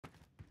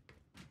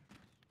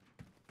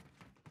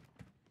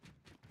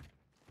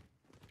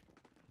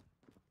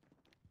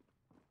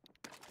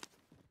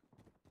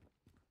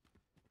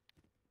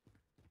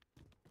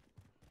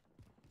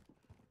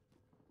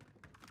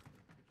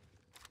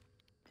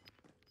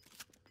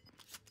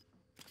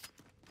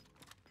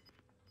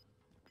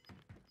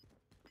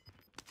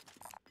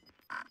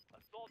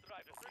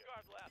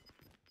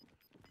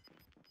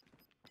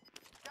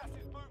Gas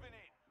is moving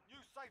in.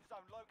 New safe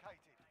zone located.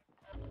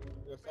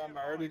 Yes, I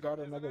already got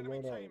There's an another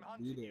enemy loadout. team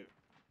hunting Beat you. it.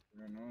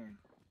 You're annoying.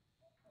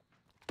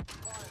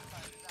 Fire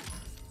station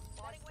active.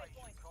 Buy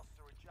station costs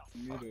are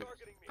adjusted. Need it.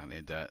 I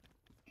need that.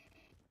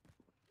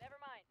 Never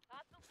mind.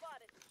 Hostile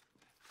spotted.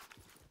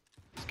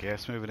 Is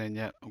gas moving in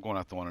yet? I'm going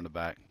out the one in the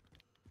back.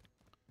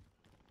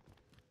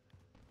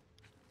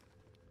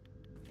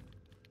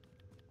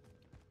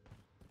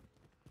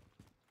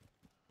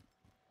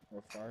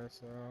 A fire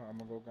sale. I'm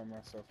gonna go get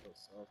myself a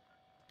self.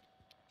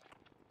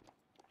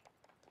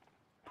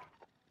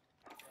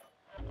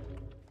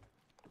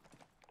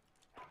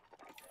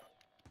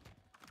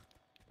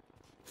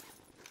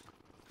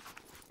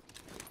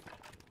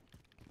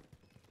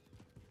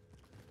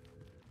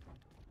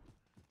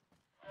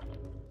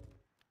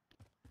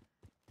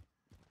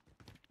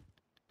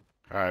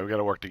 All right, we got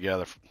to work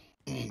together.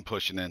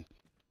 Pushing in.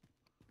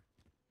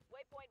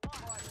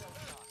 Waypoint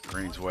marked.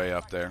 Green's way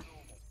up there.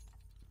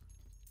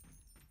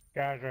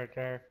 Guys right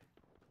there.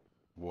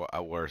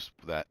 Where's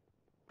that?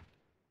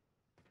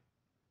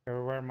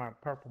 Where my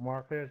purple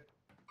mark is.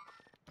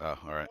 Oh,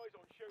 all right.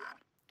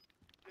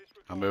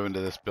 I'm moving to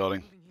this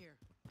building. Moving here.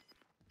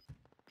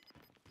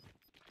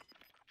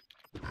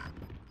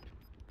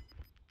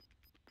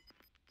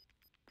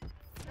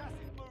 Gas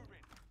is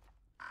moving.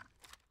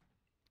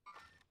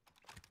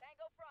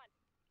 Tango front.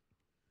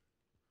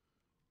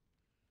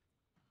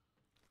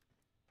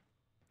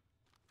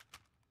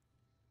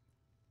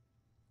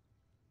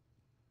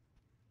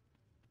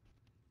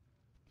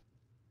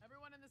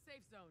 Everyone in the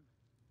safe zone.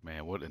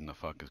 Man, what in the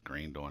fuck is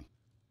Green doing?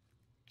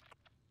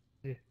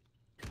 Yeah.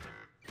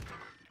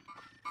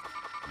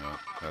 No,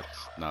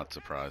 that's not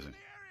surprising.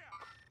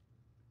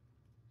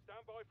 Stand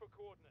by for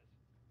coordinates.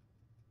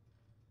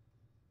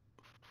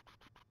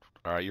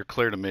 All right, you're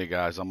clear to me,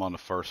 guys. I'm on the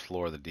first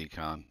floor of the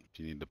decon. If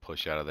you need to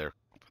push out of there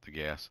for the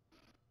gas.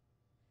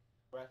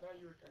 But I thought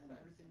you were talking about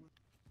everything.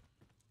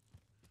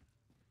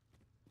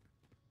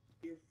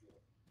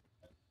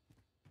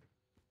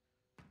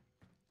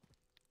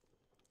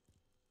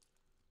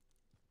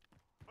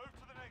 Move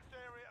to the next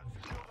area and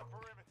secure the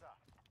perimeter.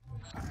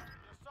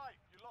 You're safe.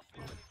 You lost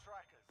the enemy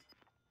trackers.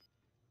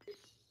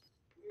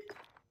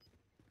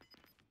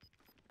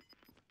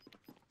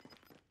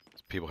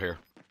 There's people here.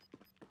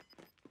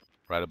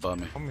 Right above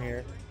me. I'm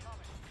here.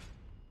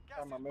 Gas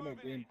I'm is in a moving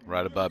game. in.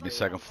 Right above me,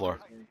 second floor.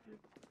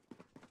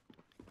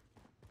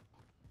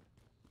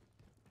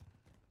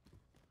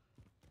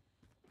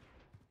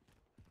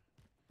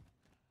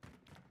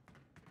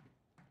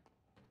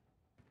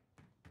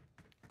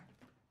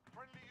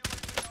 Friendly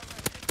UAV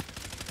overhead.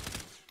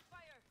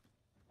 Fire.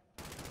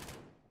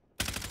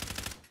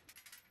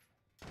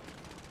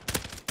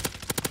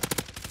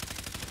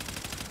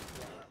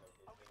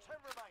 Only 10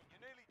 remain.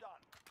 You're nearly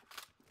done.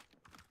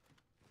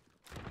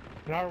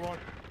 Another one.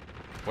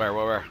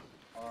 Where?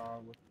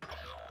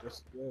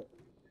 That's good.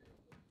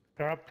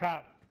 They're up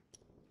top.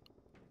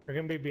 They're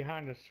gonna be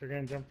behind us. They're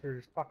gonna jump through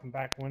this fucking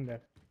back window.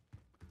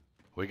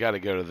 We got to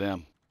go to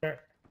them. They're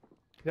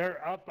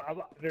up.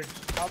 They're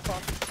up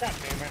on. God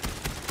damn it.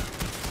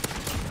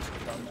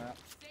 Done that.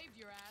 Saved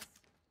your ass.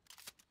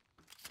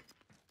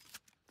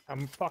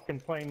 I'm fucking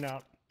playing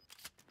up.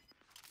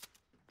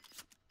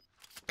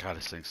 God,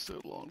 this thing's so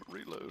long to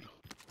reload.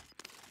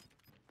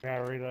 Yeah,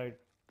 reload.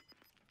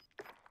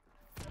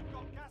 We've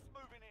got gas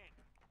moving in.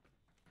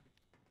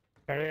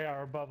 There they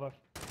are above us.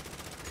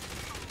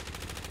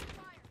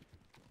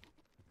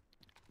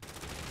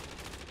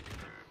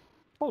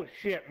 Oh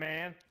shit,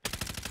 man.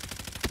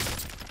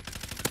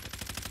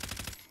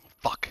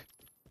 Fuck.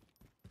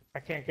 I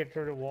can't get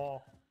through the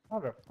wall.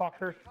 Motherfucker.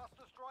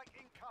 Cluster strike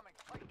incoming.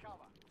 Take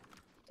cover.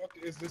 Fuck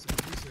is this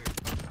music?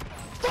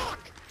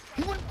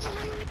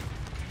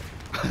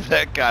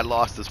 That guy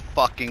lost his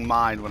fucking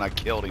mind when I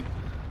killed him.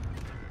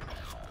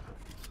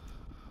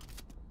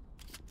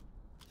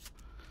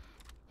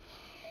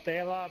 Stay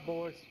alive,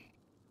 boys.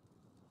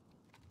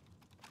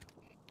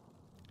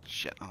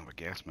 Shit, I don't have a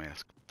gas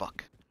mask.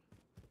 Fuck.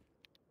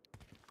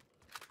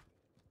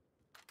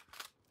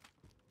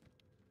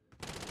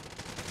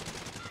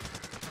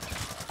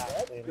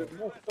 There's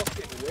no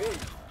fucking way. Finish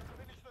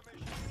the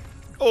mission.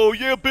 Oh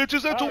yeah,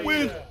 bitches, that's a Oh,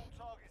 win. yeah.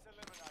 All targets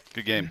eliminated.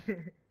 Good game.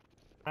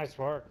 Nice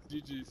work.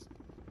 GG's.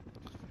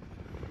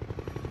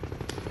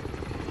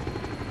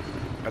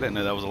 I didn't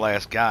know that was the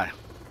last guy.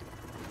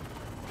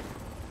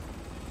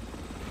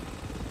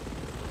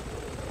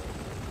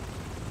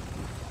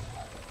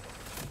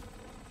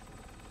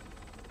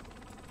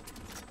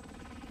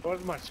 What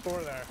was my score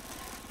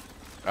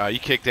there? You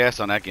kicked ass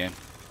on that game.